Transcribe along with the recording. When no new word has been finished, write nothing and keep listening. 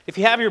If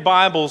you have your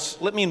Bibles,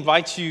 let me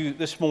invite you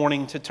this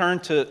morning to turn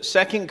to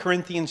 2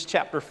 Corinthians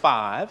chapter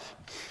 5,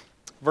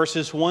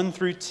 verses 1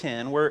 through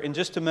 10, where in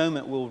just a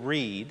moment we'll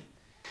read.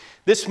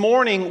 This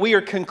morning we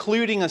are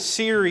concluding a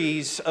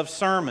series of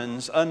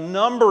sermons, a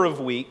number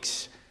of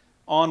weeks,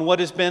 on what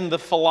has been the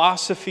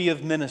philosophy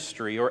of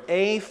ministry, or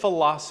a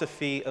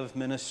philosophy of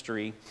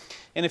ministry.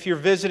 And if you're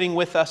visiting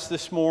with us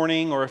this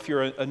morning, or if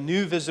you're a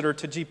new visitor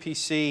to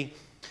GPC,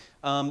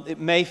 it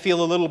may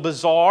feel a little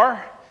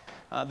bizarre.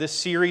 This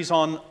series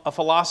on a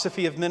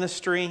philosophy of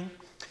ministry.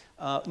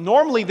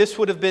 Normally this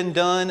would have been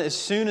done as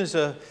soon as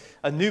a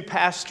new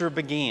pastor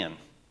began.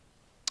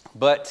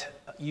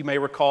 But you may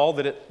recall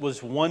that it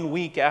was 1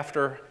 week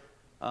after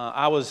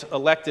I was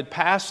elected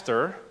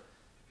pastor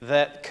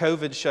that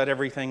COVID shut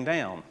everything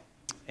down.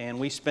 And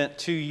we spent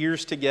 2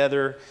 years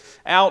together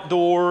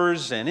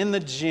outdoors and in the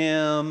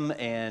gym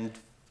and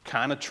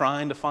kind of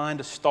trying to find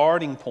a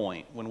starting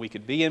point when we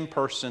could be in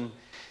person.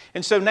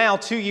 And so now,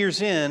 2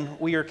 years in,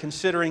 we are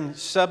considering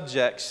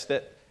subjects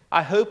that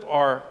I hope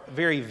are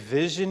very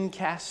vision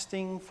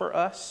casting for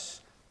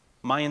us.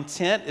 My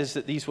intent is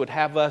that these would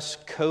have us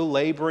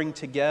co-laboring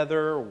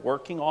together,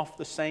 working off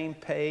the same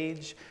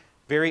page.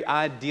 Very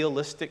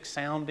idealistic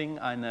sounding,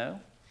 I know.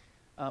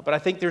 But I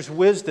think there's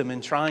wisdom in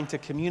trying to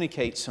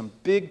communicate some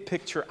big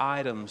picture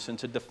items and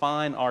to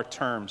define our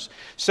terms.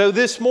 So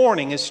this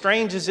morning, as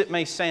strange as it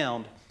may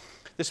sound,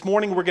 this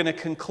morning we're going to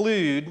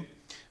conclude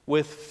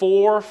with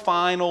 4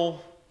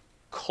 final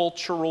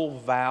cultural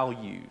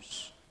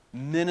values,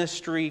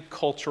 ministry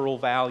cultural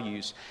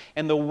values.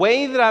 And the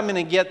way that I'm going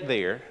to get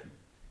there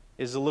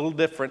is a little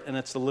different and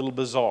it's a little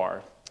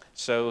bizarre.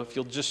 So if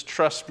you'll just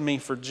trust me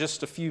for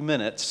just a few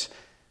minutes,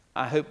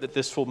 I hope that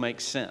this will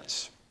make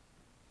sense.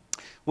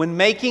 When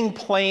making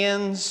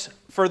plans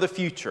for the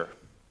future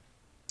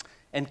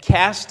and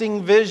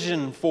casting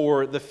vision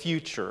for the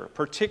future,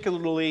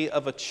 particularly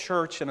of a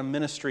church and a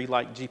ministry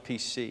like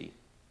GPC,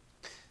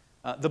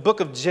 the book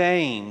of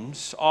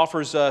James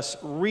offers us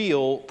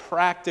real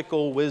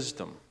practical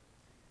wisdom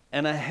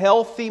and a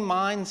healthy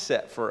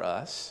mindset for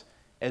us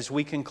as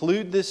we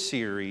conclude this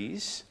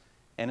series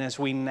and as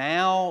we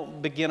now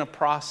begin a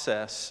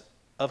process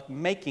of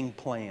making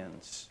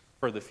plans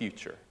for the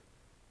future,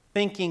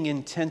 thinking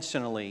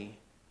intentionally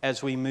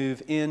as we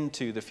move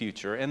into the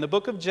future. And the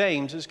book of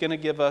James is going to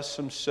give us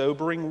some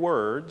sobering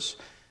words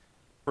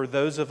for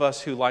those of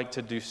us who like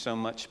to do so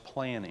much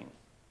planning.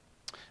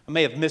 I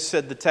may have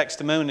missaid the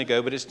text a moment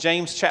ago, but it's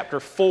James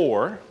chapter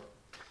 4,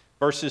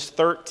 verses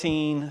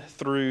 13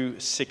 through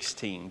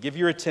 16. Give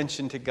your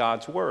attention to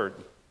God's word.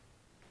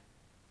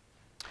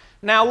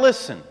 Now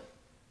listen,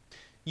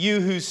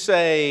 you who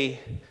say,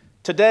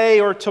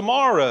 today or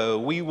tomorrow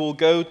we will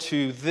go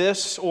to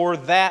this or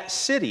that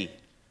city,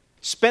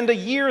 spend a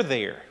year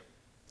there,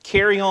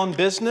 carry on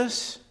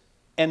business,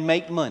 and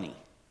make money.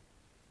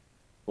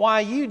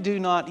 Why, you do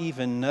not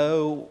even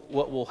know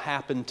what will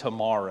happen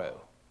tomorrow.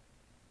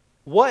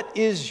 What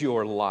is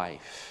your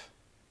life?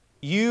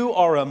 You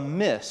are a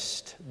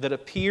mist that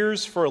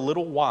appears for a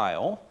little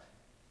while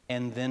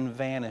and then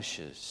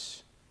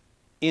vanishes.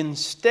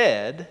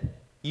 Instead,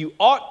 you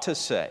ought to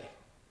say,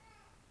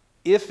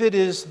 if it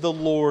is the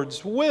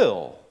Lord's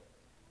will,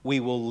 we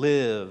will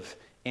live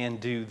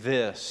and do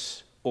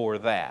this or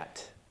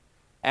that.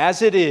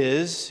 As it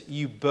is,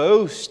 you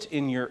boast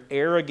in your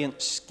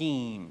arrogant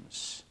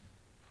schemes,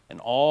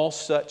 and all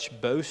such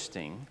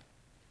boasting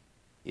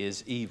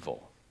is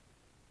evil.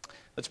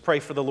 Let's pray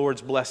for the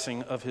Lord's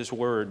blessing of His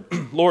word.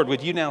 Lord,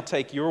 would you now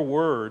take your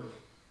word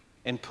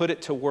and put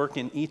it to work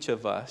in each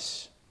of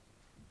us,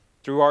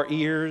 through our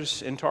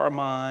ears, into our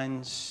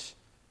minds,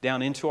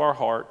 down into our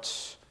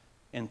hearts,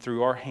 and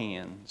through our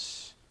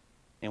hands.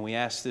 And we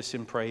ask this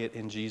and pray it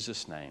in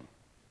Jesus' name.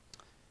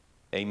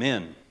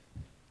 Amen.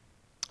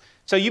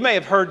 So you may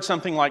have heard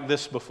something like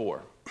this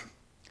before.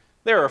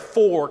 There are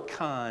 4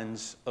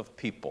 kinds of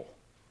people: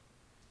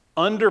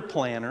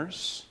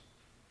 underplanners,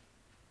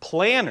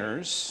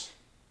 planners,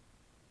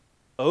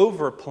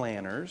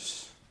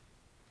 over-planners,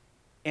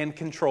 and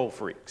control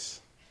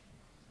freaks.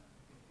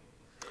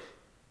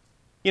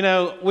 You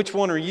know, which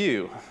one are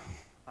you?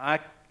 I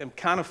am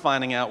kind of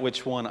finding out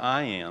which one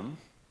I am.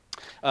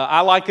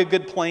 I like a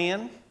good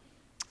plan.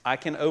 I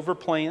can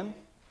over-plan.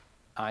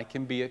 I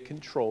can be a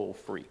control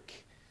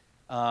freak.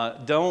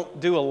 Don't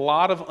do a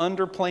lot of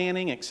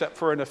under-planning except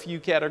for in a few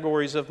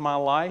categories of my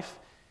life.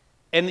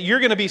 And you're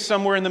going to be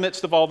somewhere in the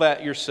midst of all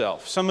that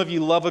yourself. Some of you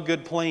love a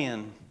good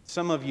plan.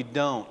 Some of you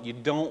don't. You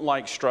don't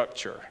like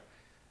structure.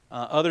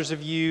 Others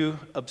of you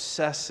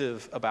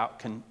obsessive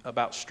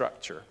about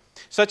structure.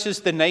 Such is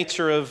the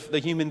nature of the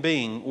human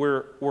being.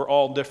 We're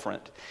all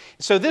different.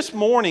 So this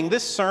morning,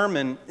 this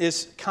sermon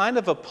is kind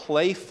of a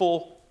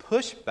playful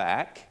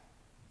pushback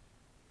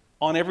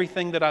on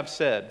everything that I've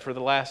said for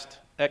the last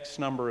X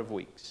number of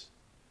weeks.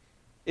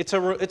 It's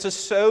a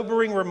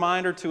sobering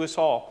reminder to us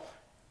all.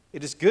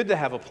 It is good to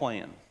have a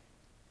plan.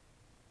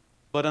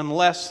 But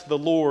unless the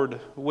Lord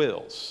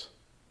wills,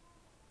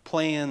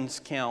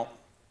 plans count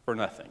for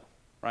nothing,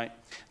 right?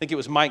 I think it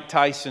was Mike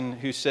Tyson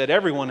who said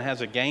everyone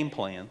has a game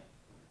plan,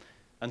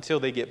 until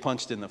they get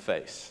punched in the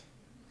face,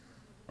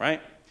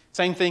 right?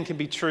 Same thing can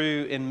be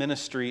true in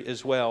ministry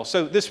as well.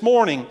 So this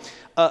morning,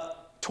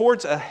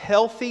 towards a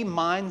healthy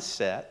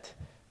mindset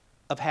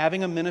of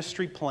having a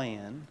ministry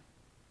plan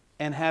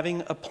and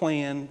having a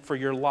plan for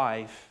your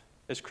life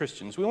as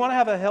Christians. We want to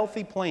have a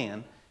healthy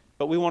plan,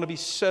 but we want to be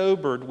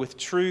sobered with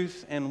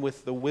truth and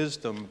with the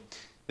wisdom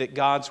that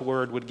God's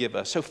Word would give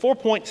us. So 4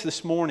 points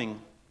this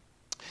morning.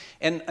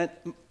 And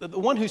the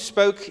one who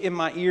spoke in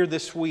my ear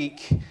this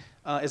week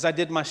as I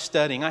did my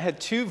studying, I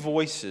had two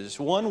voices.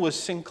 One was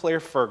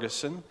Sinclair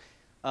Ferguson,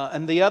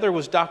 and the other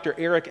was Dr.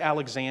 Eric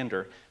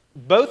Alexander.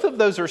 Both of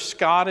those are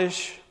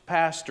Scottish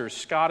pastors,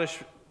 Scottish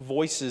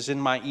voices in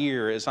my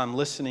ear as I'm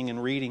listening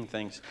and reading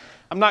things.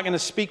 I'm not going to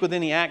speak with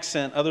any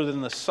accent other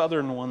than the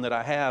southern one that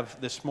I have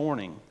this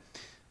morning,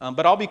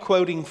 but I'll be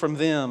quoting from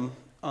them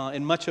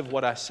in much of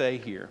what I say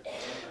here.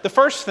 The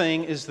first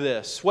thing is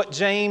this: what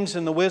James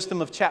in the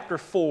wisdom of chapter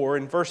 4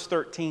 and verse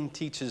 13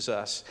 teaches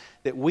us,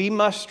 that we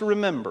must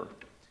remember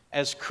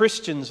as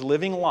Christians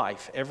living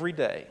life every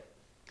day,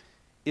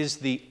 is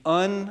the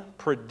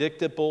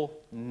unpredictable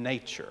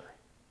nature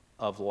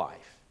of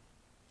life.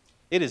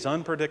 It is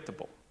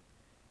unpredictable.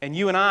 And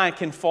you and I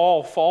can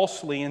fall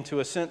falsely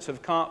into a sense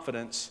of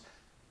confidence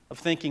of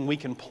thinking we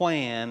can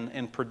plan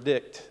and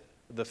predict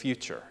the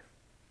future.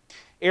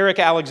 Eric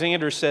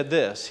Alexander said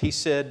this. He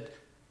said,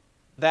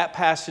 that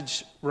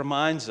passage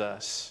reminds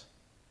us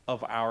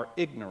of our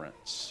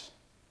ignorance.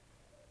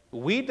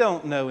 We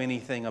don't know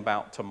anything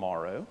about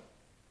tomorrow.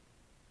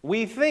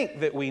 We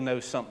think that we know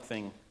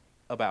something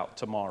about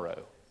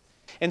tomorrow.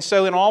 And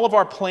so in all of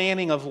our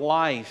planning of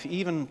life,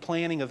 even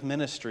planning of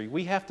ministry,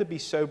 we have to be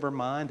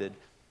sober-minded.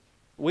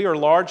 We are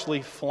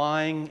largely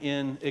flying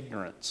in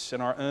ignorance,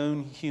 in our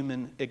own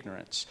human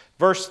ignorance.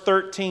 Verse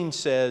 13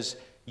 says,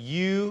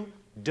 you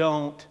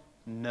don't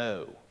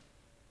know.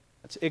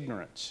 That's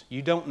ignorance.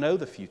 You don't know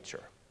the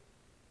future.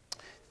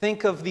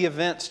 Think of the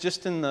events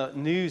just in the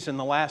news in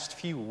the last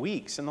few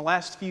weeks, in the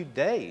last few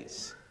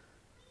days.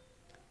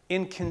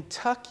 In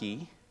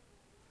Kentucky,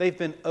 they've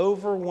been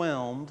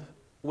overwhelmed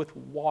with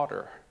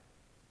water,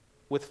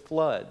 with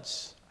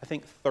floods. I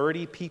think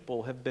 30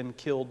 people have been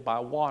killed by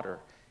water.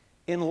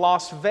 In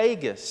Las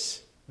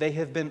Vegas, they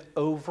have been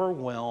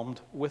overwhelmed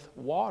with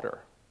water.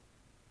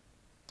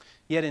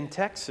 Yet in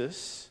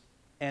Texas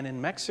and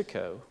in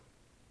Mexico,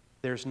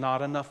 there's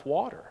not enough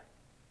water.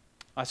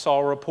 I saw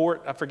a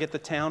report, I forget the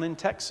town in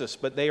Texas,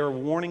 but they are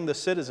warning the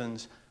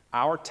citizens,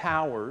 our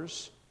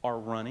towers are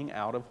running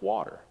out of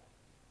water.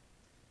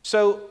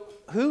 So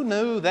who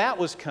knew that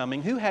was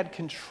coming? Who had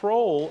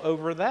control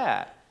over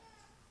that?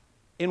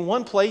 In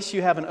one place,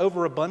 you have an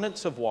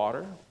overabundance of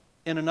water.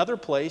 In another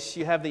place,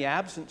 you have the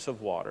absence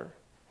of water.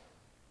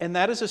 And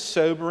that is a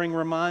sobering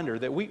reminder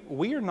that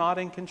we are not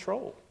in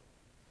control.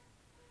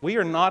 We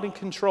are not in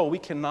control. We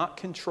cannot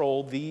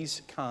control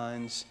these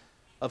kinds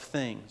of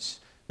things.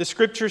 The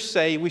Scriptures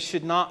say we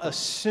should not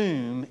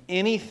assume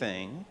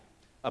anything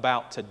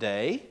about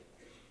today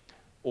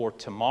or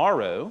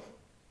tomorrow,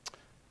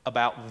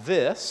 about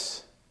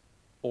this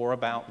or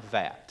about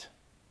that.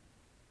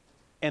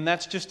 And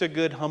that's just a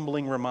good,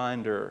 humbling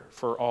reminder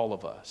for all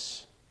of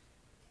us.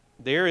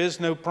 There is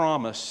no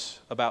promise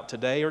about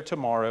today or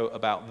tomorrow,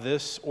 about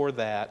this or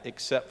that,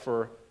 except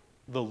for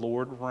the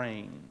Lord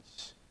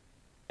reigns.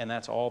 And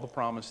that's all the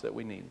promise that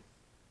we need.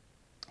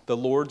 The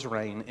Lord's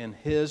reign and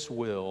His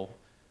will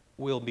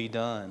be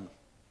done.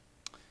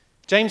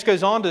 James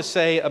goes on to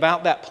say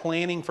about that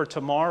planning for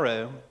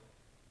tomorrow,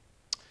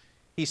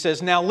 he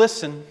says, now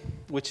listen,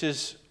 which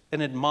is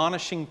an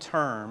admonishing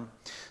term.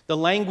 The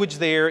language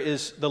there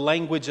is the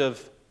language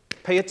of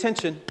pay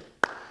attention,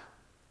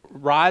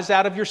 rise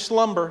out of your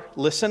slumber,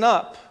 listen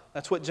up.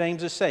 That's what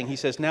James is saying. He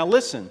says, now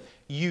listen,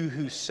 you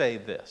who say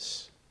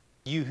this.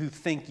 You who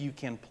think you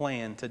can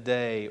plan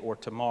today or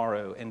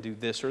tomorrow and do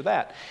this or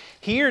that.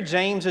 Here,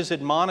 James is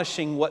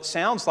admonishing what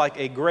sounds like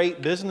a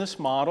great business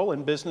model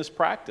and business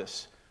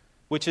practice,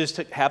 which is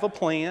to have a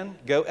plan,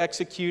 go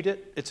execute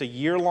it. It's a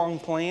year-long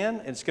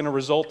plan. It's going to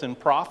result in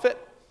profit.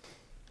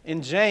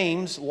 And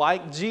James,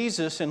 like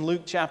Jesus in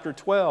Luke chapter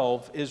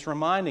 12, is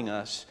reminding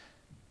us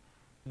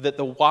that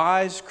the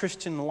wise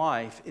Christian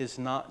life is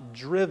not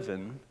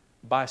driven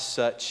by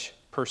such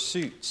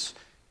pursuits.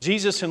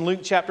 Jesus in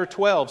Luke chapter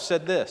 12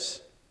 said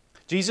this.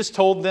 Jesus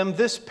told them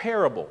this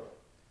parable.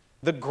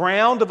 The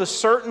ground of a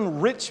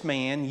certain rich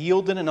man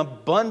yielded an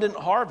abundant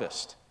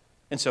harvest.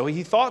 And so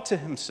he thought to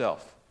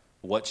himself,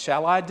 what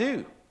shall I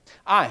do?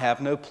 I have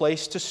no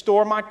place to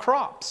store my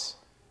crops.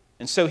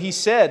 And so he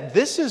said,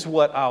 this is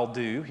what I'll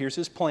do. Here's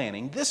his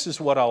planning. This is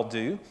what I'll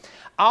do.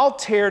 I'll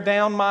tear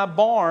down my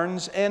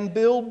barns and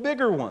build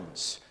bigger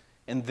ones.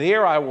 And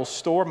there I will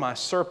store my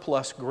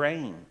surplus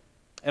grain.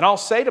 And I'll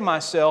say to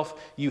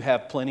myself, you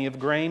have plenty of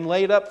grain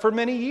laid up for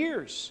many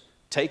years.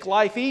 Take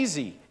life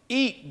easy.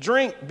 Eat,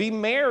 drink, be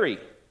merry.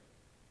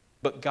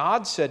 But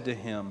God said to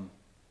him,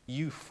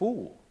 you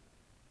fool,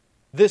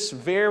 this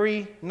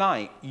very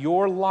night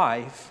your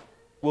life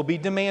will be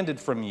demanded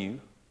from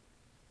you.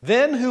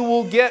 Then who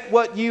will get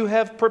what you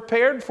have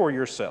prepared for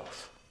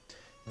yourself?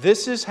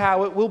 This is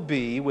how it will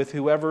be with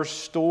whoever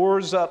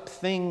stores up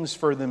things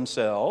for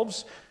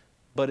themselves,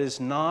 but is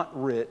not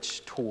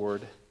rich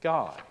toward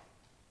God.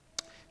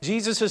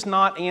 Jesus is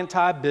not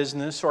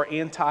anti-business or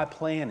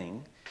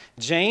anti-planning.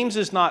 James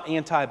is not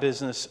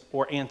anti-business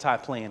or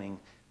anti-planning,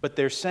 but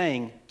they're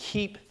saying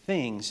keep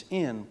things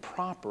in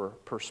proper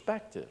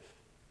perspective.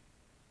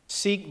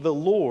 Seek the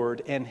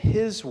Lord and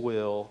His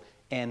will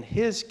and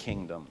His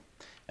kingdom,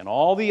 and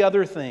all the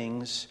other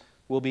things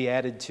will be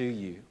added to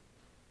you.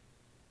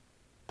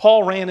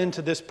 Paul ran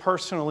into this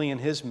personally in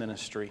his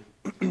ministry,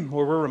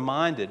 where we're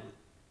reminded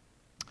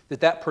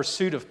that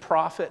pursuit of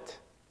profit,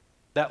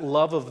 that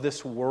love of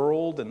this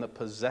world and the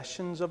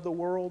possessions of the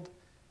world,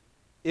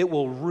 it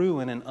will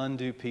ruin and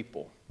undo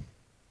people.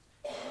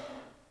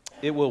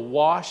 It will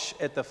wash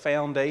at the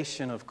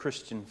foundation of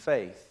Christian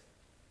faith.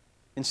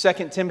 In 2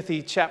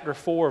 Timothy chapter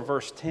 4,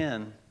 verse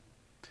 10,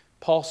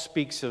 Paul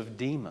speaks of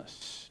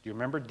Demas. Do you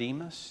remember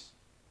Demas?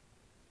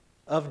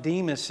 Of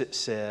Demas it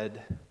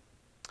said,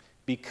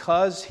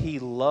 because he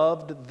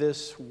loved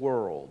this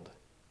world,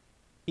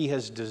 he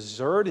has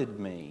deserted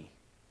me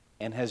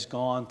and has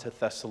gone to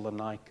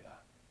Thessalonica.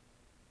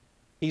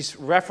 He's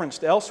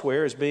referenced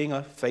elsewhere as being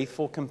a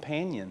faithful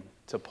companion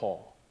to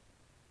Paul.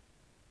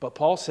 But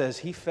Paul says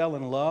he fell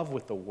in love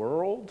with the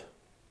world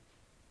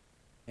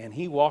and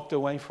he walked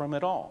away from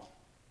it all.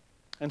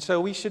 And so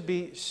we should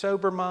be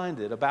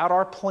sober-minded about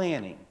our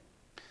planning,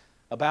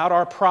 about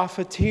our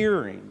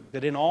profiteering,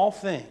 that in all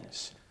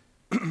things,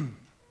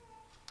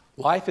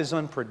 life is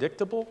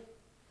unpredictable,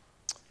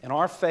 and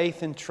our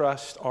faith and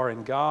trust are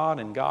in God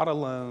and God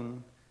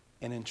alone,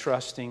 and in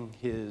trusting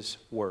His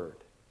Word.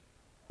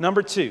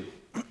 Number 2,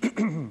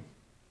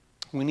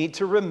 we need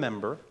to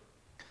remember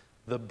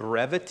the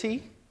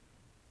brevity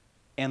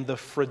and the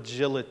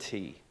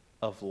fragility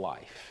of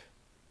life.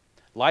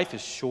 Life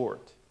is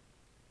short.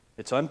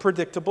 It's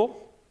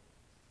unpredictable,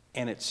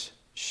 and it's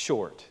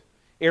short.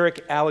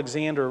 Eric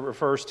Alexander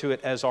refers to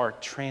it as our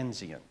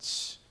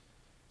transience.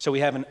 So we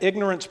have an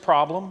ignorance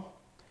problem,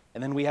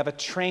 and then we have a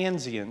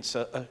transience,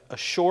 a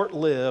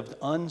short-lived,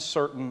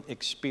 uncertain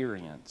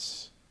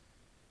experience.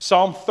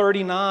 Psalm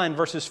 39,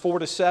 verses 4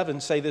 to 7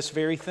 say this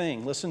very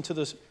thing. Listen to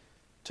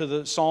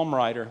the psalm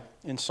writer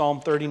in Psalm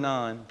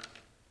 39.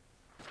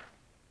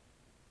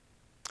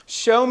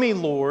 Show me,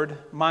 Lord,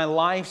 my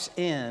life's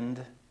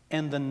end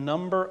and the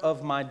number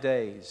of my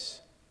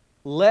days.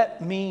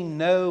 Let me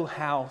know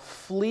how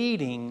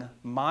fleeting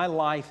my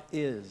life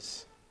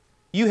is.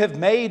 You have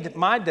made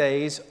my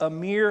days a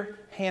mere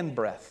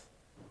handbreadth.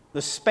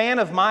 The span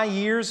of my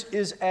years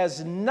is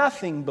as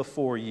nothing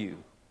before you.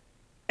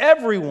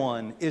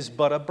 Everyone is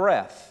but a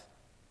breath,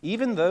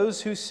 even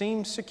those who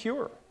seem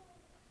secure.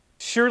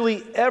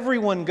 Surely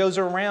everyone goes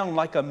around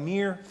like a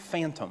mere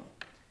phantom.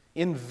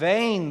 In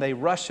vain they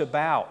rush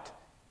about,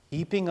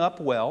 heaping up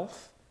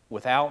wealth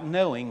without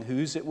knowing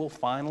whose it will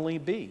finally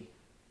be.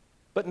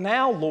 But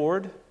now,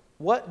 Lord,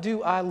 what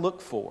do I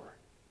look for?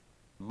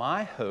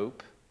 My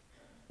hope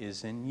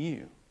is in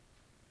you.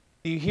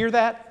 Do you hear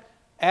that?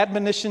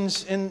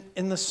 Admonitions in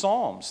the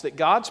Psalms that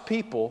God's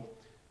people,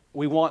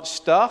 we want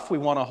stuff, we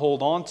want to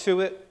hold on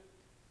to it,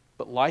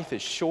 but life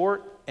is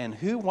short, and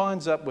who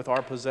winds up with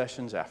our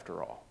possessions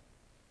after all?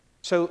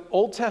 So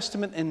Old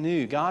Testament and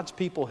New, God's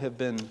people have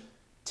been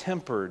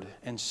tempered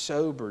and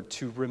sobered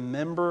to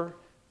remember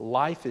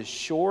life is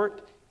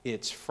short,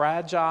 it's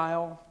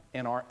fragile,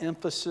 and our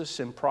emphasis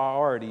and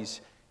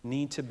priorities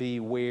need to be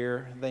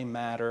where they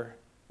matter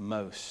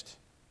most.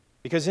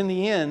 Because in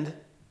the end,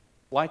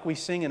 like we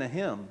sing in a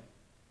hymn,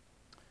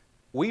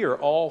 we are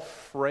all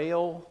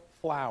frail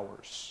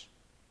flowers,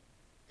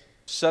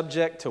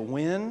 subject to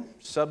wind,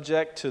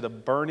 subject to the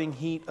burning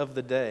heat of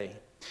the day.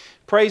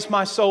 Praise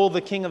my soul,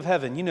 the King of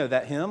heaven. You know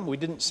that hymn. We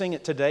didn't sing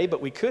it today,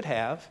 but we could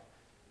have.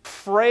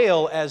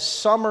 Frail as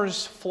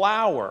summer's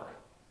flower,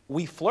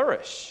 we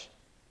flourish.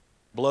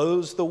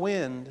 Blows the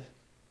wind,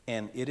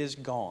 and it is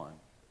gone.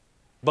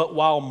 But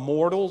while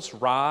mortals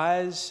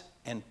rise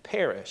and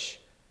perish,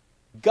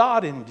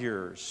 God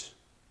endures,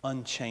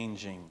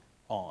 unchanging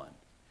on.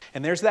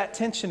 And there's that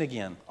tension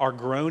again, our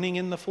groaning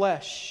in the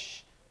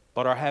flesh,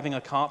 but our having a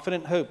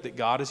confident hope that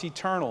God is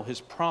eternal. His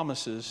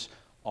promises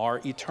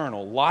are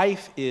eternal.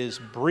 Life is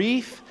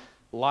brief,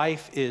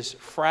 life is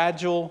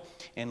fragile,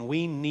 and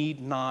we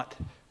need not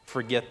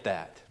forget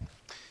that.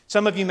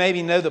 Some of you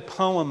maybe know the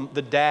poem,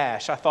 The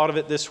Dash. I thought of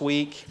it this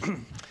week.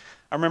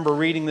 I remember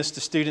reading this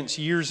to students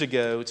years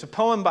ago. It's a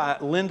poem by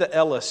Linda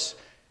Ellis.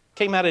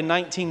 Came out in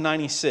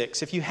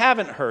 1996. If you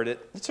haven't heard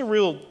it, it's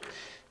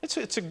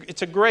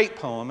a great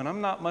poem, and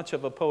I'm not much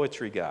of a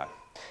poetry guy.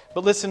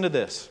 But listen to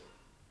this.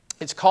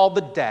 It's called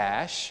The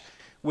Dash,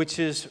 which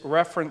is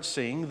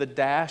referencing the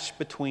dash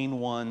between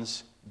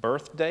one's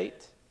birth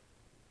date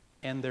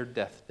and their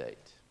death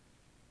date.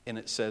 And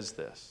it says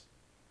this.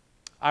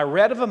 I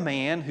read of a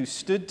man who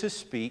stood to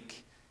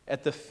speak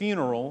at the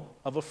funeral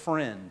of a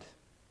friend.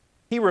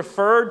 He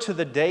referred to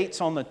the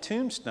dates on the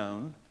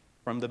tombstone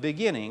from the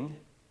beginning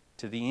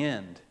to the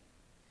end.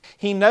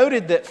 He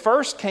noted that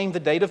first came the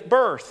date of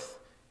birth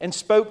and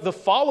spoke the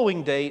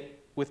following date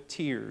with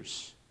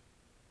tears.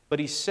 But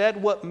he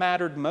said what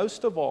mattered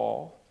most of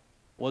all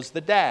was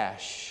the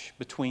dash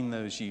between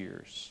those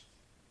years.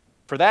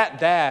 For that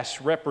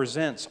dash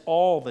represents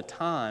all the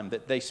time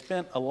that they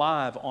spent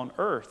alive on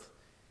earth.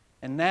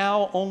 And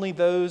now only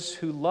those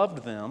who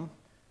loved them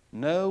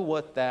know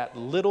what that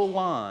little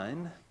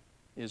line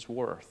is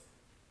worth.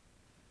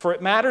 For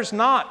it matters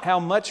not how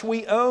much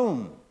we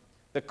own,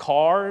 the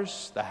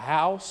cars, the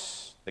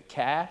house, the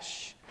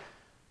cash.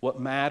 What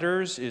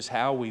matters is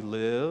how we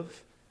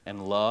live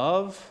and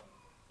love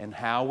and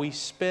how we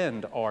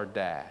spend our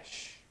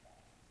dash.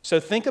 So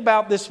think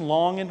about this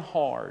long and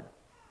hard.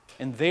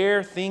 And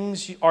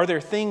are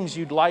there things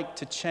you'd like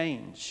to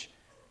change?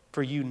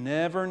 For you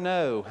never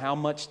know how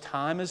much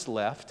time is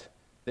left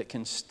that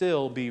can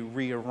still be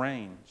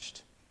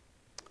rearranged.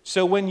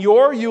 So when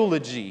your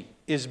eulogy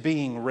is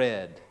being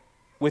read,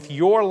 with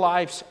your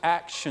life's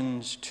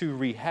actions to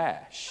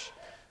rehash,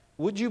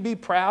 would you be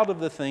proud of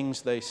the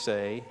things they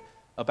say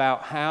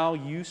about how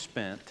you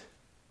spent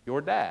your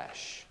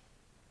dash?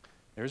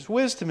 There's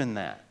wisdom in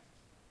that.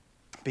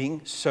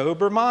 Being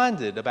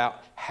sober-minded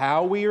about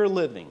how we are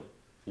living,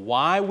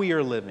 why we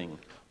are living,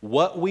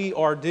 what we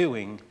are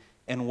doing,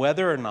 and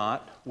whether or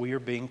not we are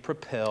being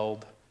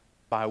propelled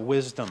by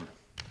wisdom,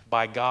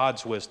 by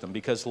God's wisdom,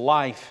 because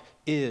life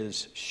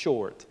is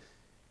short,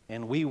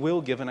 and we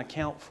will give an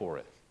account for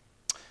it.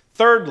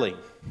 Thirdly,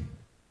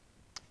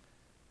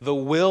 the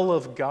will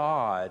of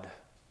God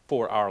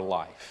for our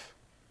life.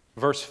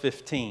 Verse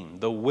 15,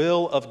 the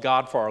will of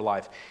God for our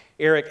life.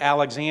 Eric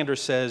Alexander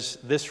says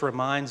this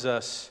reminds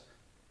us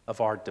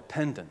of our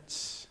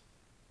dependence.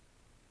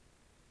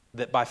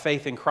 That by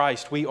faith in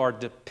Christ, we are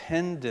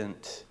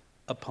dependent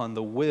upon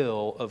the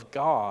will of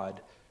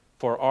God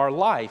for our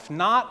life.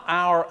 Not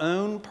our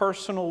own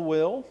personal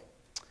will,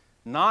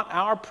 not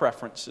our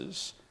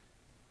preferences,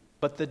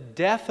 but the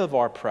death of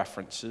our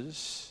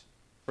preferences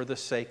for the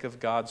sake of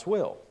God's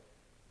will.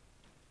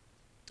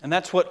 And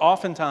that's what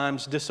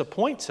oftentimes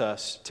disappoints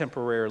us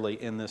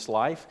temporarily in this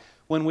life,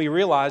 when we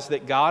realize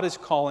that God is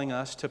calling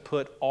us to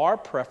put our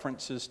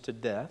preferences to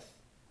death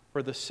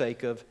for the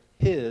sake of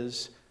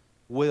His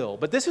will.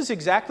 But this is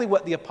exactly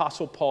what the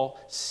Apostle Paul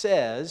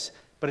says,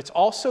 but it's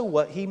also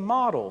what he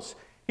models.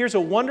 Here's a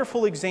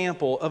wonderful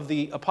example of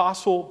the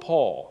Apostle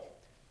Paul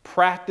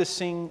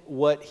practicing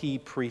what he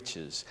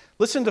preaches.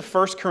 Listen to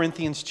 1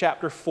 Corinthians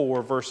chapter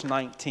 4, verse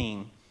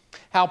 19.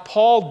 How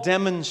Paul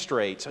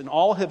demonstrates in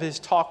all of his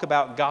talk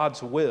about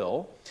God's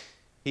will,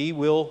 he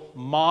will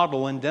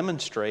model and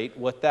demonstrate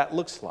what that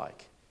looks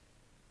like.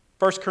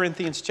 1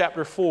 Corinthians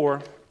chapter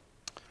 4,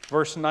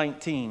 verse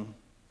 19.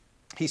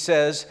 He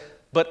says,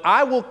 "But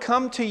I will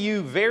come to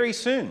you very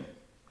soon,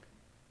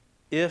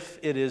 if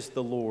it is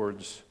the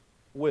Lord's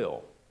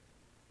will."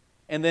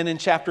 And then in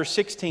chapter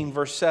 16,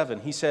 verse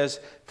 7, he says,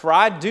 "For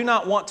I do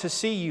not want to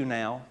see you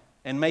now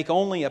and make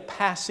only a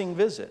passing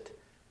visit.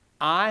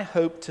 I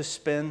hope to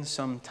spend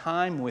some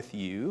time with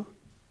you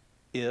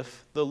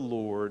if the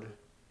Lord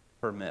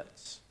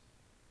permits."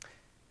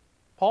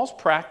 Paul's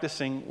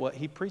practicing what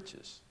he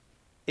preaches.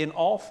 In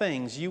all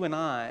things, you and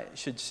I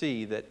should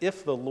see that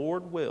if the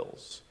Lord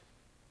wills,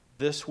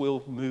 this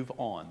will move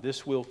on.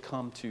 This will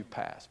come to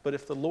pass. But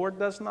if the Lord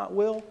does not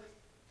will,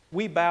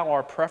 we bow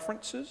our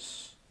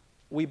preferences,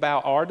 we bow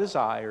our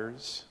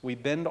desires, we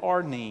bend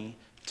our knee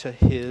to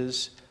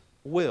His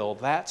will.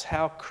 That's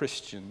how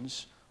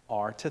Christians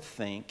are to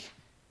think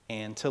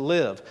and to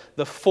live.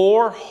 The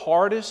 4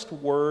 hardest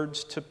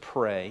words to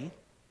pray,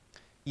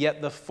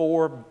 yet the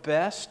 4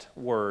 best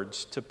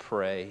words to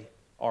pray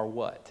are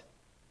what?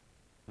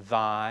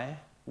 Thy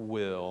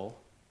will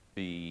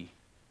be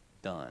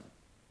done.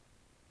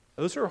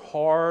 Those are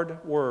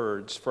hard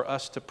words for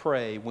us to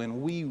pray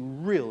when we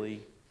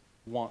really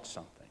want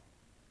something.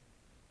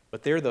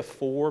 But they're the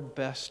 4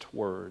 best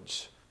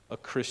words a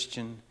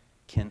Christian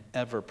can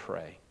ever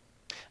pray.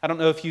 I don't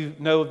know if you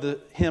know the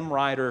hymn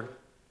writer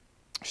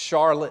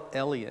Charlotte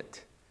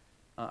Elliott.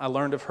 I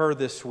learned of her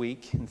this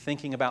week in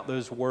thinking about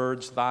those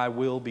words, "Thy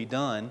will be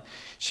done."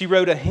 She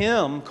wrote a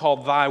hymn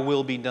called "Thy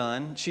Will Be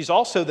Done." She's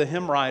also the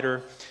hymn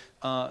writer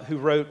who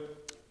wrote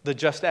the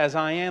 "Just As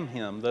I Am"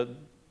 hymn, the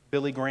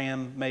Billy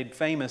Graham made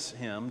famous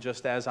hymn,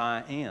 "Just As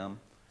I Am."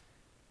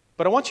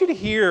 But I want you to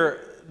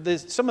hear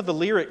some of the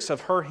lyrics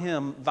of her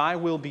hymn, "Thy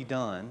Will Be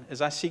Done,"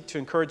 as I seek to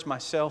encourage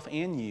myself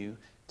and you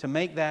to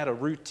make that a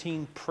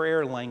routine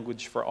prayer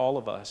language for all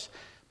of us.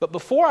 But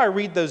before I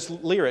read those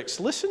lyrics,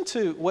 listen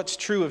to what's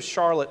true of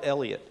Charlotte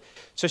Elliott.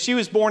 So she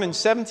was born in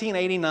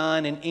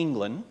 1789 in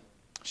England.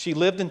 She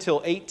lived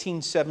until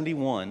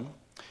 1871.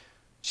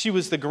 She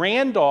was the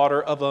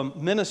granddaughter of a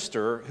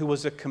minister who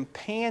was a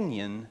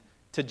companion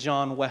to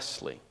John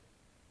Wesley.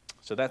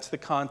 So that's the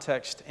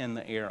context and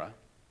the era.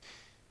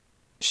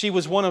 She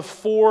was one of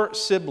 4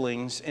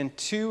 siblings, and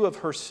 2 of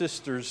her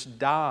sisters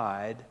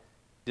died,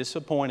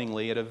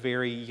 disappointingly, at a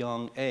very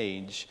young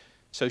age.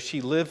 So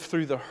she lived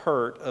through the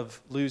hurt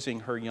of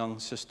losing her young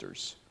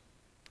sisters.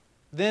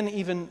 Then,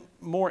 even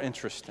more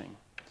interesting,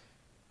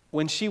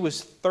 when she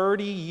was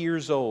 30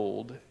 years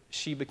old,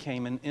 she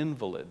became an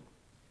invalid.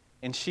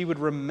 And she would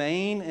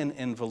remain an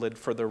invalid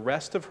for the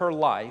rest of her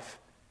life,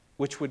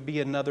 which would be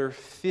another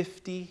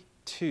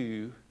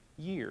 52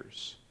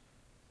 years.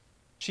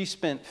 She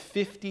spent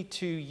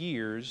 52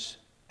 years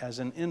as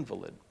an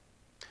invalid.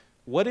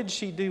 What did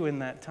she do in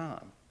that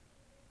time?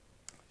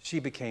 She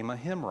became a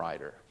hymn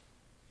writer.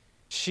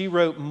 She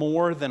wrote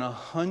more than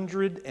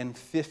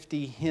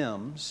 150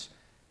 hymns.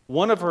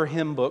 One of her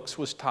hymn books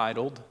was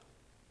titled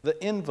The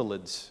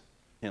Invalid's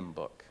Hymn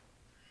Book.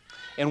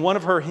 And one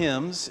of her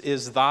hymns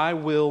is Thy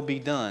Will Be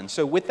Done.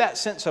 So with that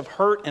sense of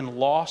hurt and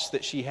loss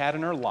that she had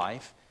in her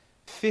life,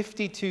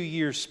 52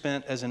 years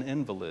spent as an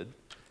invalid,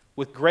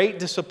 with great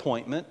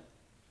disappointment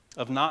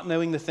of not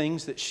knowing the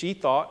things that she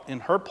thought in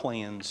her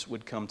plans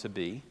would come to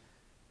be.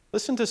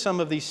 Listen to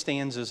some of these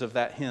stanzas of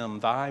that hymn,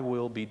 Thy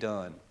Will Be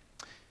Done.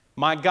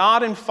 My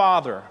God and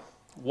Father,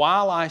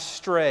 while I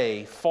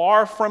stray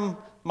far from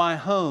my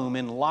home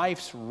in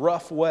life's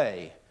rough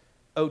way,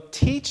 oh,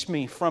 teach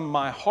me from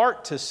my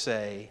heart to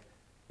say,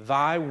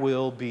 Thy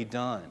will be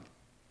done.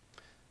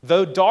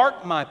 Though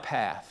dark my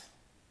path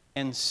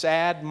and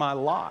sad my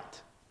lot,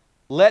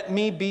 let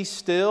me be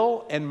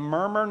still and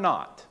murmur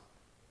not,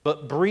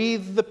 but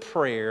breathe the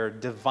prayer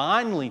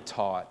divinely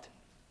taught,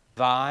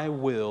 Thy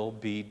will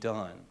be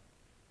done.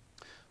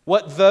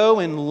 What though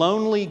in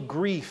lonely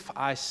grief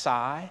I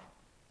sigh,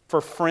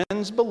 for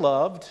friends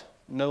beloved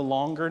no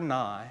longer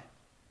nigh,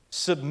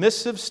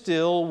 submissive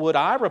still would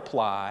I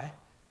reply,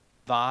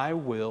 Thy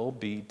will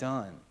be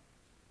done.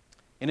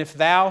 And if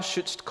Thou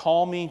shouldst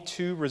call me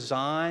to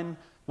resign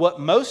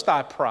what most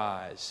I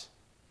prize,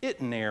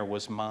 it ne'er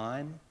was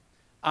mine.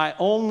 I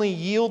only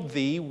yield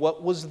Thee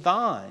what was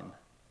Thine.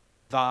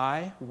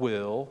 Thy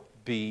will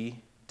be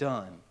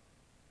done.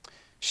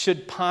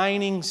 Should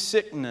pining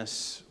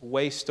sickness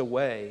waste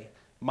away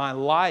my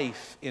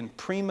life in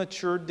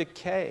premature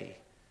decay,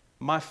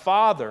 my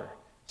Father,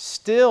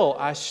 still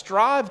I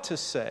strive to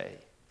say,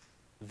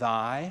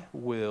 Thy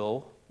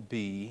will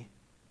be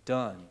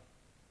done.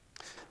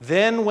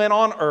 Then when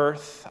on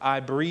earth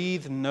I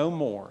breathe no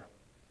more,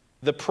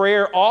 the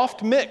prayer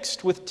oft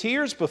mixed with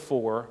tears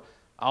before,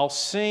 I'll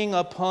sing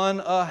upon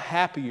a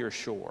happier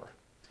shore,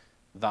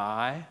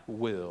 Thy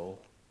will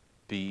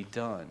be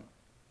done.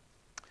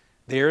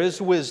 There is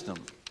wisdom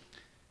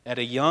at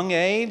a young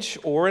age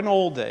or an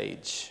old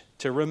age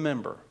to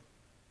remember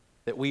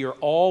that we are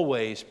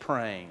always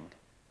praying,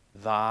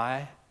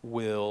 Thy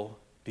will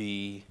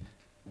be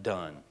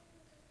done.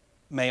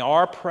 May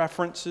our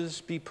preferences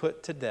be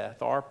put to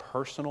death, our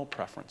personal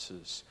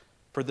preferences,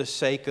 for the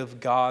sake of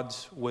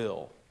God's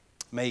will.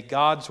 May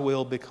God's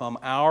will become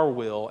our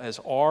will as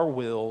our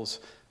wills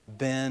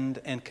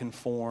bend and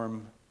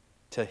conform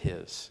to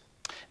His.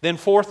 Then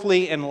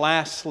fourthly and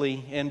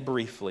lastly and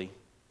briefly,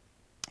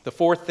 the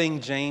fourth thing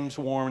James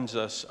warns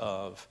us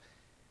of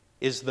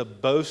is the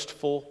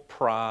boastful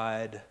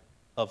pride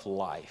of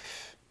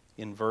life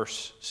in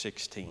verse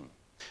 16.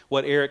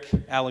 What Eric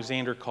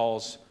Alexander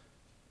calls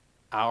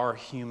our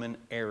human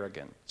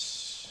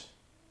arrogance.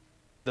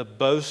 The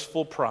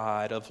boastful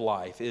pride of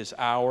life is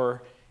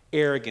our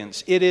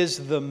arrogance. It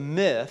is the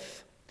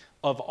myth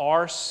of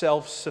our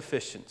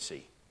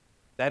self-sufficiency.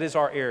 That is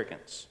our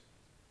arrogance.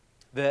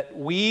 That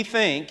we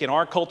think, and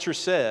our culture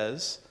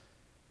says,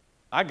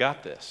 I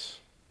got this,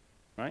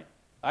 right?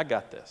 I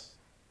got this.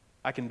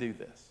 I can do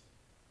this.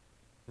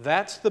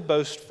 That's the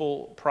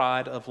boastful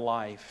pride of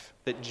life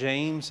that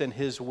James and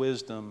his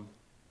wisdom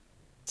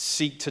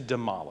seek to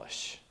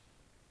demolish.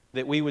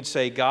 That we would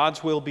say,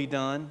 God's will be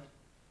done,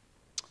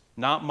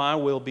 not my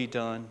will be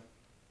done.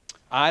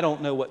 I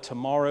don't know what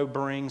tomorrow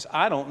brings.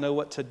 I don't know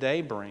what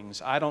today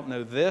brings. I don't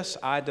know this.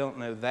 I don't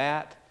know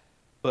that.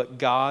 But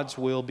God's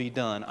will be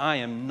done. I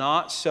am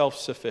not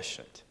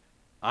self-sufficient.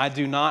 I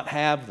do not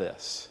have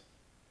this.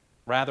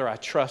 Rather, I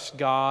trust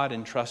God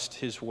and trust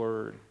His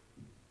Word.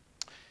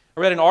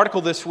 I read an article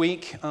this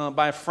week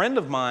by a friend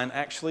of mine,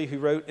 actually, who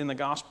wrote in the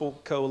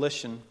Gospel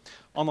Coalition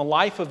on the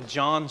life of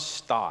John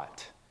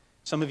Stott.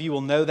 Some of you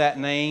will know that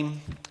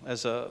name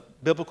as a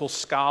biblical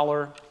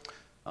scholar,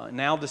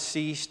 now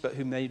deceased, but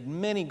who made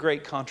many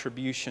great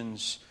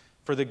contributions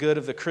for the good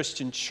of the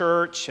Christian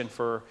church and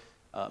for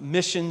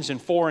missions in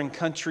foreign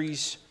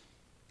countries.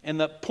 And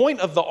the point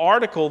of the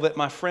article that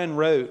my friend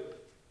wrote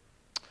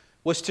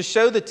was to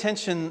show the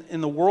tension in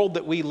the world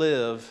that we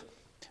live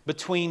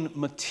between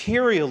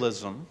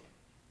materialism,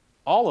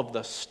 all of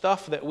the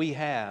stuff that we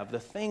have, the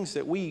things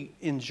that we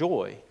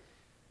enjoy,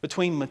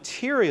 between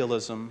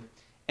materialism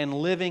and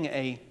living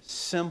a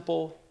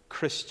simple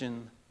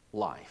Christian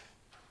life.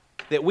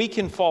 That we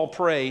can fall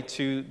prey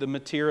to the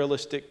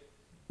materialistic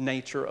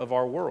nature of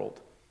our world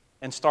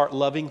and start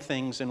loving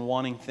things and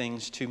wanting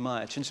things too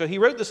much. And so he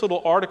wrote this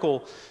little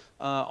article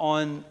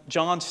on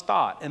John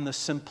Stott and the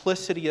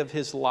simplicity of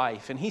his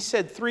life. And he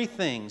said three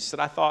things that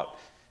I thought,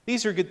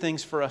 these are good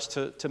things for us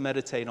to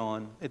meditate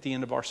on at the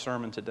end of our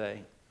sermon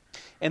today.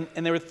 And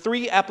there were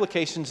three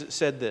applications that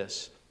said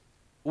this.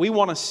 We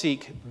want to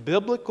seek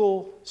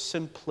biblical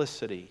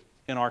simplicity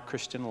in our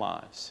Christian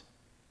lives.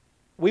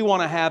 We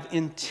want to have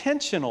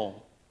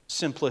intentional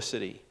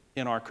simplicity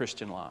in our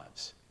Christian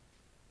lives.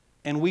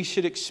 And we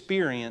should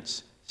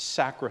experience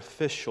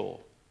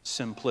sacrificial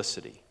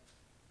simplicity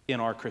in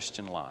our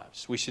Christian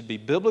lives. We should be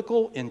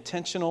biblical,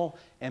 intentional,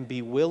 and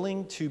be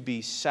willing to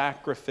be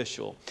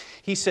sacrificial.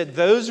 He said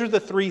those are the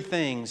three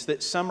things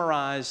that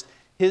summarized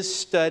his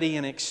study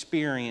and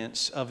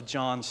experience of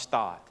John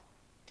Stott.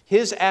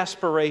 His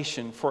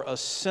aspiration for a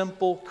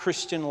simple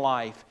Christian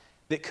life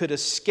that could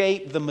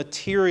escape the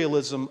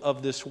materialism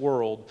of this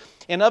world.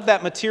 And of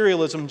that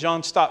materialism,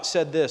 John Stott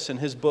said this in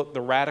his book,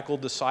 The Radical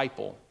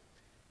Disciple.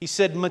 He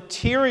said,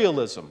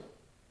 materialism,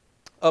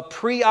 a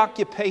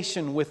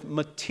preoccupation with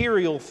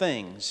material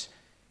things,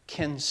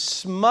 can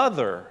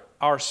smother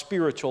our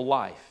spiritual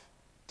life.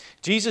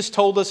 Jesus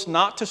told us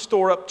not to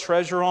store up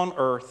treasure on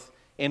earth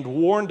and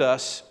warned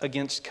us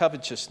against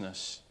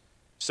covetousness.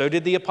 So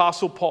did the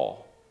Apostle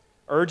Paul,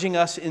 urging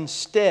us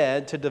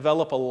instead to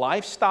develop a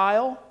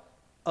lifestyle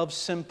of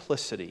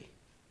simplicity,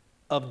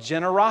 of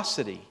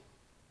generosity,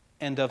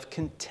 and of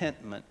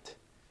contentment,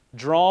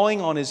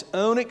 drawing on his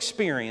own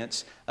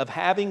experience of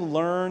having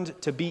learned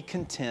to be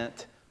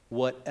content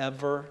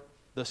whatever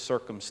the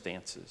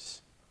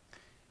circumstances.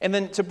 And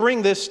then to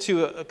bring this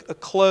to a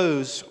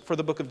close for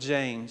the book of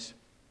James,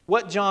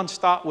 what John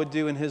Stott would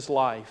do in his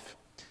life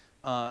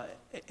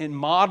in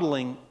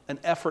modeling an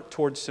effort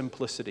towards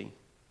simplicity,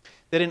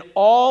 that in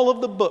all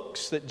of the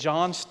books that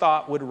John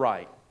Stott would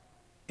write,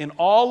 in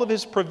all of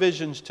his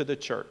provisions to the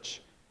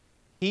church,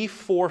 he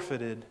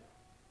forfeited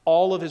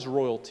all of his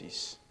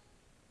royalties.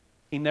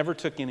 He never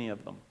took any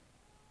of them.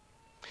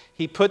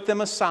 He put them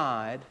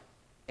aside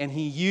and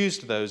he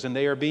used those, and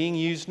they are being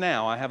used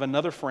now. I have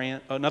another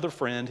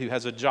friend who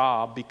has a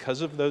job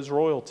because of those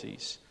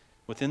royalties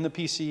within the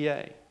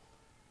PCA.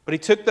 But he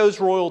took those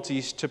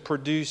royalties to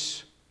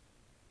produce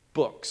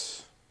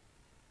books,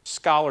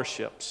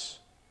 scholarships,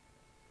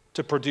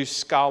 to produce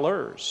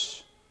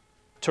scholars,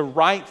 to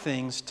write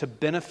things to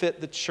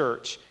benefit the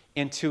church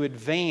and to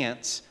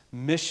advance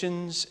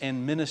missions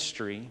and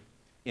ministry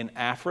in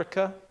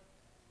Africa,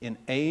 in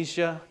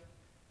Asia,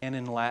 and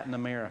in Latin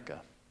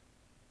America.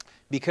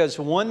 Because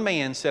one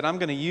man said, I'm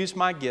going to use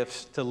my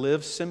gifts to live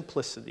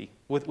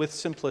with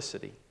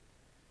simplicity.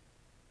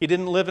 He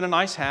didn't live in a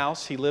nice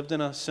house. He lived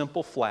in a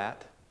simple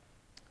flat.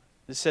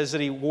 It says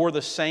that he wore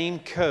the same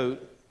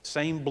coat,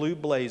 same blue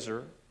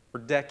blazer for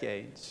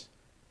decades,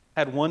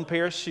 had one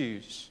pair of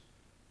shoes,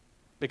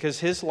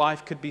 because his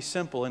life could be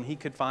simple and he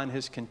could find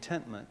his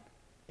contentment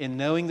in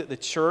knowing that the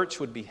church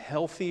would be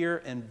healthier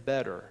and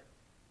better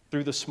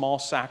through the small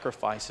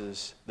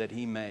sacrifices that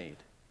he made.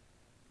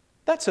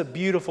 That's a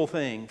beautiful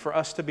thing for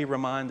us to be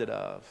reminded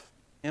of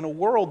in a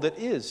world that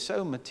is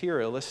so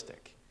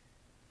materialistic.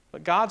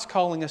 But God's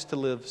calling us to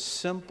live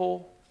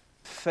simple,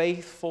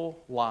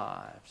 faithful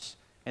lives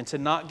and to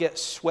not get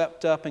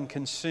swept up and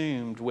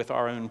consumed with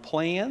our own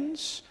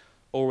plans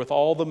or with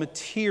all the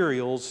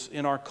materials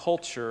in our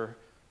culture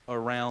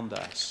around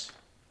us.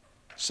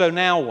 So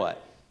now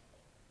what?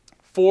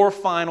 4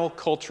 final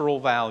cultural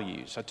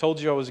values. I told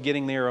you I was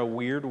getting there a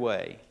weird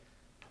way.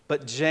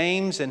 But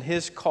James and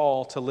his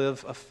call to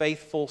live a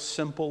faithful,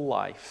 simple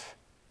life,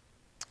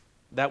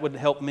 that would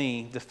help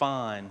me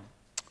define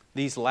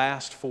these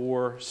last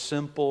 4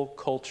 simple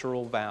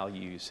cultural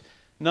values.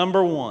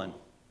 Number 1,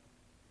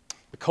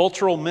 the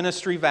cultural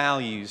ministry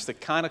values, the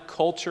kind of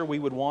culture we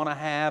would want to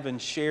have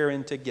and share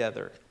in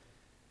together.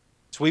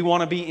 So we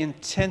want to be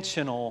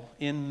intentional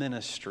in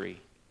ministry,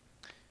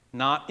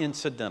 not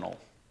incidental,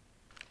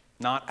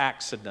 not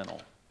accidental.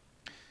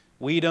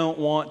 We don't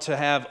want to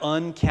have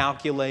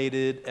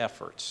uncalculated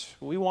efforts.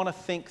 We want to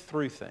think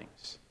through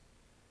things.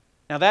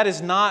 Now, that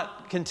is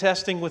not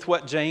contesting with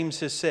what James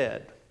has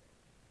said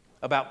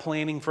about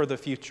planning for the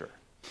future.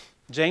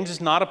 James is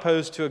not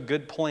opposed to a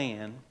good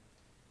plan.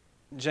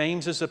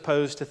 James is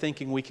opposed to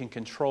thinking we can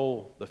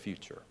control the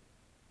future.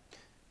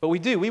 But we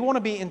do. We want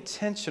to be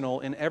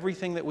intentional in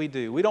everything that we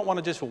do. We don't want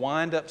to just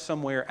wind up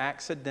somewhere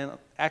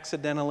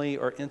accidentally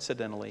or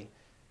incidentally.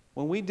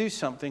 When we do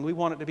something, we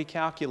want it to be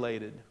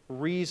calculated,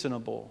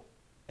 reasonable,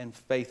 and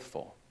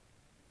faithful.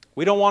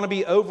 We don't want to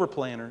be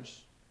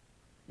over-planners,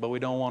 but we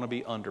don't want to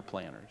be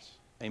under-planners.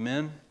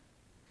 Amen?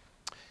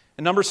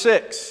 And number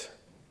 6,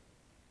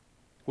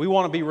 we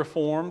want to be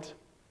Reformed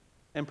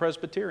and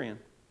Presbyterian.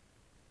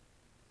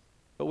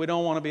 But we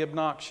don't want to be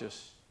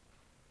obnoxious,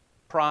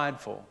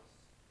 prideful,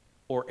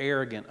 or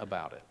arrogant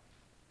about it.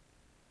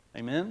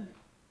 Amen?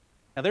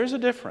 Now there's a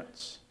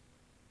difference.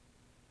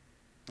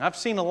 I've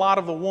seen a lot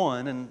of the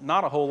one and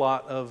not a whole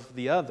lot of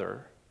the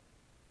other.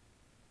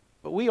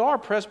 But we are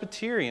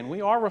Presbyterian.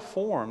 We are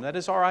Reformed. That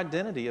is our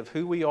identity of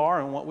who we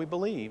are and what we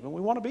believe. And we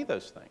want to be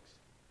those things.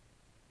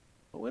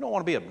 But we don't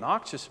want to be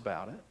obnoxious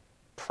about it,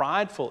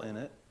 prideful in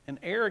it, and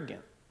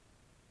arrogant.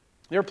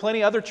 There are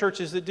plenty of other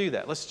churches that do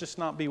that. Let's just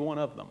not be one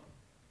of them.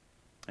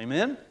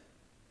 Amen?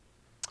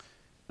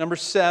 Number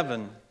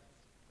 7,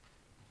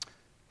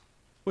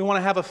 we want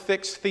to have a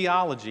fixed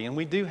theology, and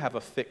we do have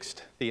a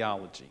fixed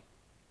theology.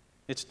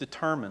 It's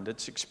determined,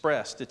 it's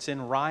expressed, it's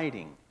in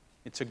writing,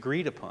 it's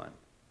agreed upon.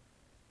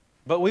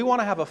 But we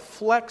want to have a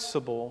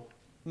flexible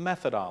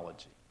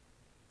methodology,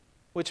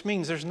 which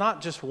means there's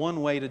not just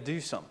one way to do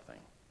something.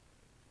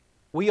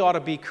 We ought to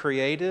be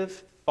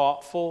creative,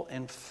 thoughtful,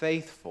 and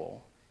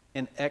faithful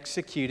in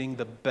executing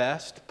the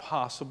best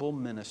possible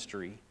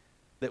ministry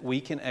that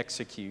we can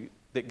execute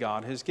that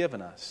God has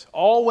given us.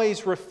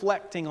 Always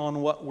reflecting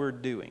on what we're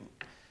doing.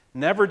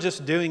 Never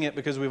just doing it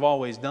because we've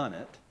always done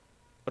it,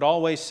 but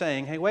always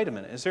saying, hey, wait a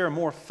minute, is there a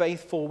more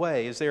faithful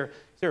way? Is there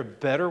a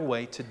better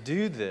way to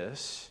do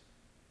this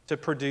to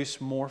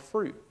produce more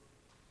fruit?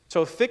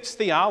 So a fixed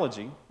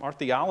theology, our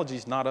theology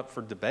is not up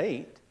for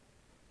debate,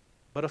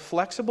 but a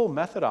flexible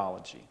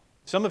methodology.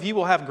 Some of you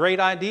will have great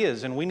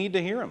ideas, and we need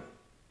to hear them.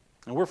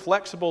 And we're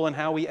flexible in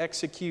how we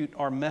execute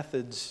our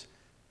methods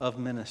of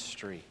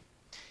ministry.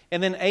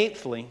 And then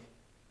eighthly,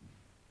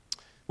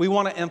 we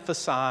want to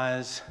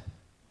emphasize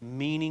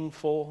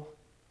meaningful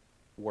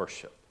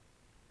worship.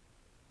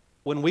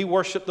 When we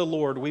worship the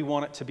Lord, we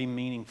want it to be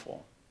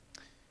meaningful.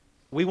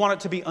 We want it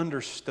to be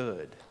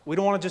understood. We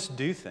don't want to just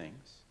do things.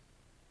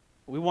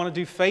 We want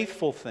to do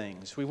faithful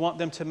things. We want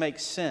them to make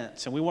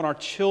sense. And we want our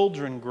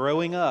children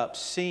growing up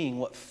seeing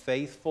what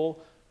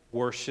faithful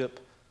worship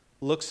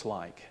looks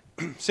like.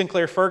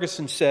 Sinclair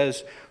Ferguson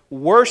says,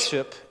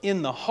 worship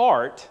in the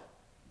heart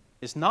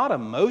is not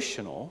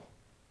emotional,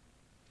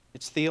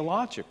 it's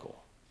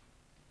theological.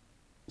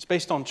 It's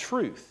based on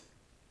truth.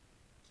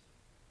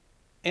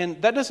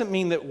 And that doesn't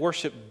mean that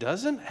worship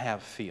doesn't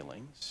have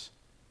feelings,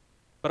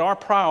 but our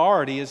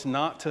priority is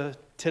not to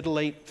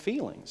titillate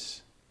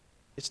feelings.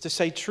 It's to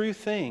say true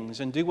things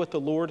and do what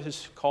the Lord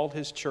has called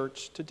His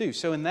church to do.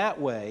 So in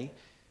that way,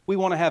 we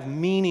want to have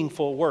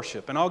meaningful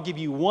worship. And I'll give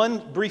you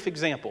one brief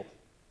example.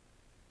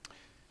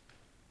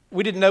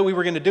 We didn't know we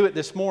were going to do it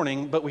this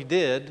morning, but we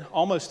did,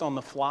 almost on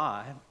the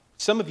fly.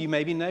 Some of you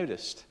maybe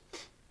noticed.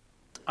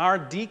 Our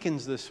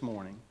deacons this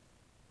morning,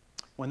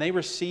 when they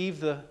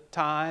received the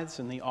tithes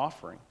and the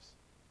offerings,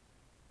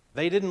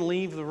 they didn't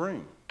leave the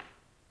room.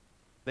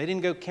 They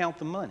didn't go count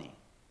the money.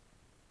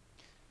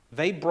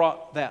 They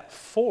brought that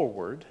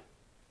forward,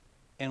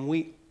 and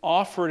we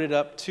offered it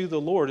up to the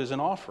Lord as an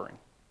offering.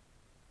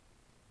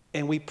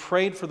 And we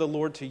prayed for the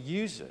Lord to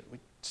use it. We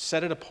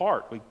set it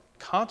apart. We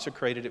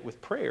consecrated it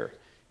with prayer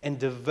and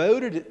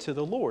devoted it to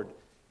the Lord.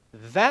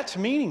 That's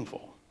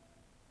meaningful,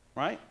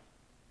 right?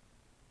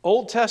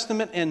 Old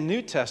Testament and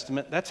New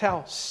Testament, that's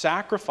how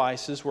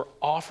sacrifices were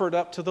offered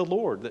up to the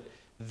Lord. That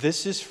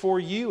this is for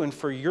you and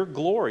for your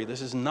glory.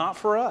 This is not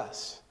for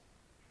us.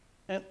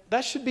 And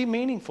that should be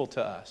meaningful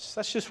to us.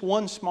 That's just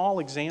one small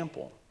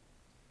example.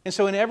 And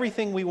so in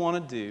everything we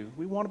want to do,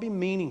 we want to be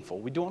meaningful.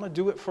 We don't want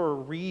to do it for a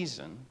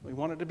reason. We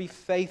want it to be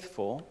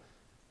faithful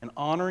and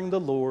honoring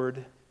the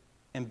Lord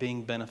and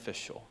being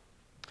beneficial.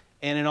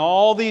 And in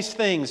all these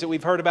things that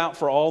we've heard about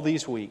for all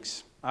these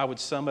weeks, I would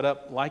sum it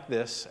up like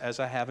this, as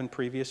I have in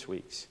previous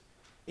weeks.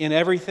 In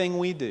everything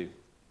we do,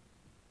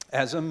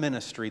 as a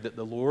ministry that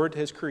the Lord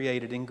has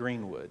created in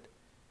Greenwood,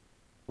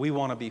 we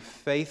want to be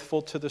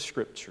faithful to the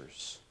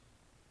Scriptures,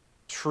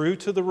 true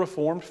to the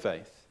Reformed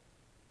faith,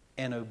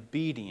 and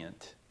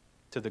obedient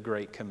to the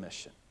Great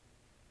Commission.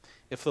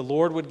 If the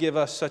Lord would give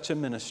us such a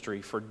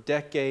ministry for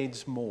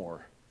decades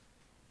more,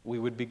 we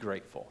would be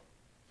grateful.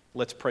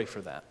 Let's pray for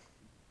that.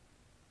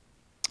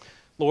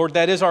 Lord,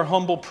 that is our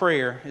humble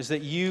prayer, is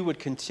that you would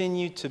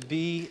continue to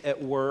be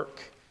at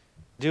work,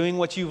 doing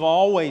what you've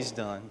always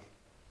done,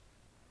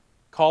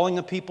 calling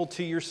a people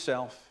to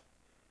yourself,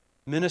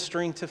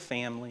 ministering to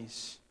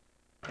families,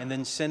 and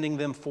then sending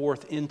them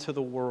forth into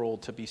the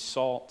world to be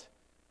salt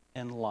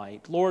and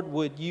light. Lord,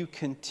 would you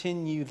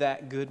continue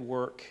that good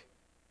work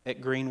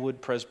at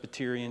Greenwood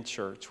Presbyterian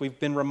Church? We've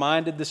been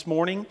reminded this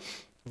morning,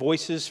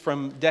 voices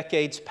from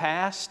decades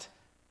past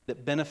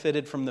that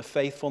benefited from the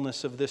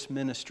faithfulness of this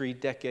ministry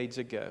decades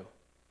ago.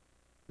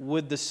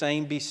 Would the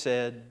same be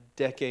said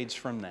decades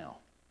from now,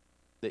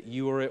 that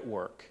you are at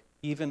work,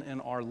 even in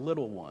our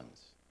little ones?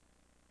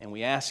 And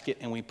we ask it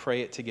and we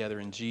pray it together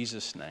in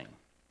Jesus' name.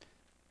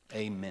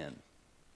 Amen.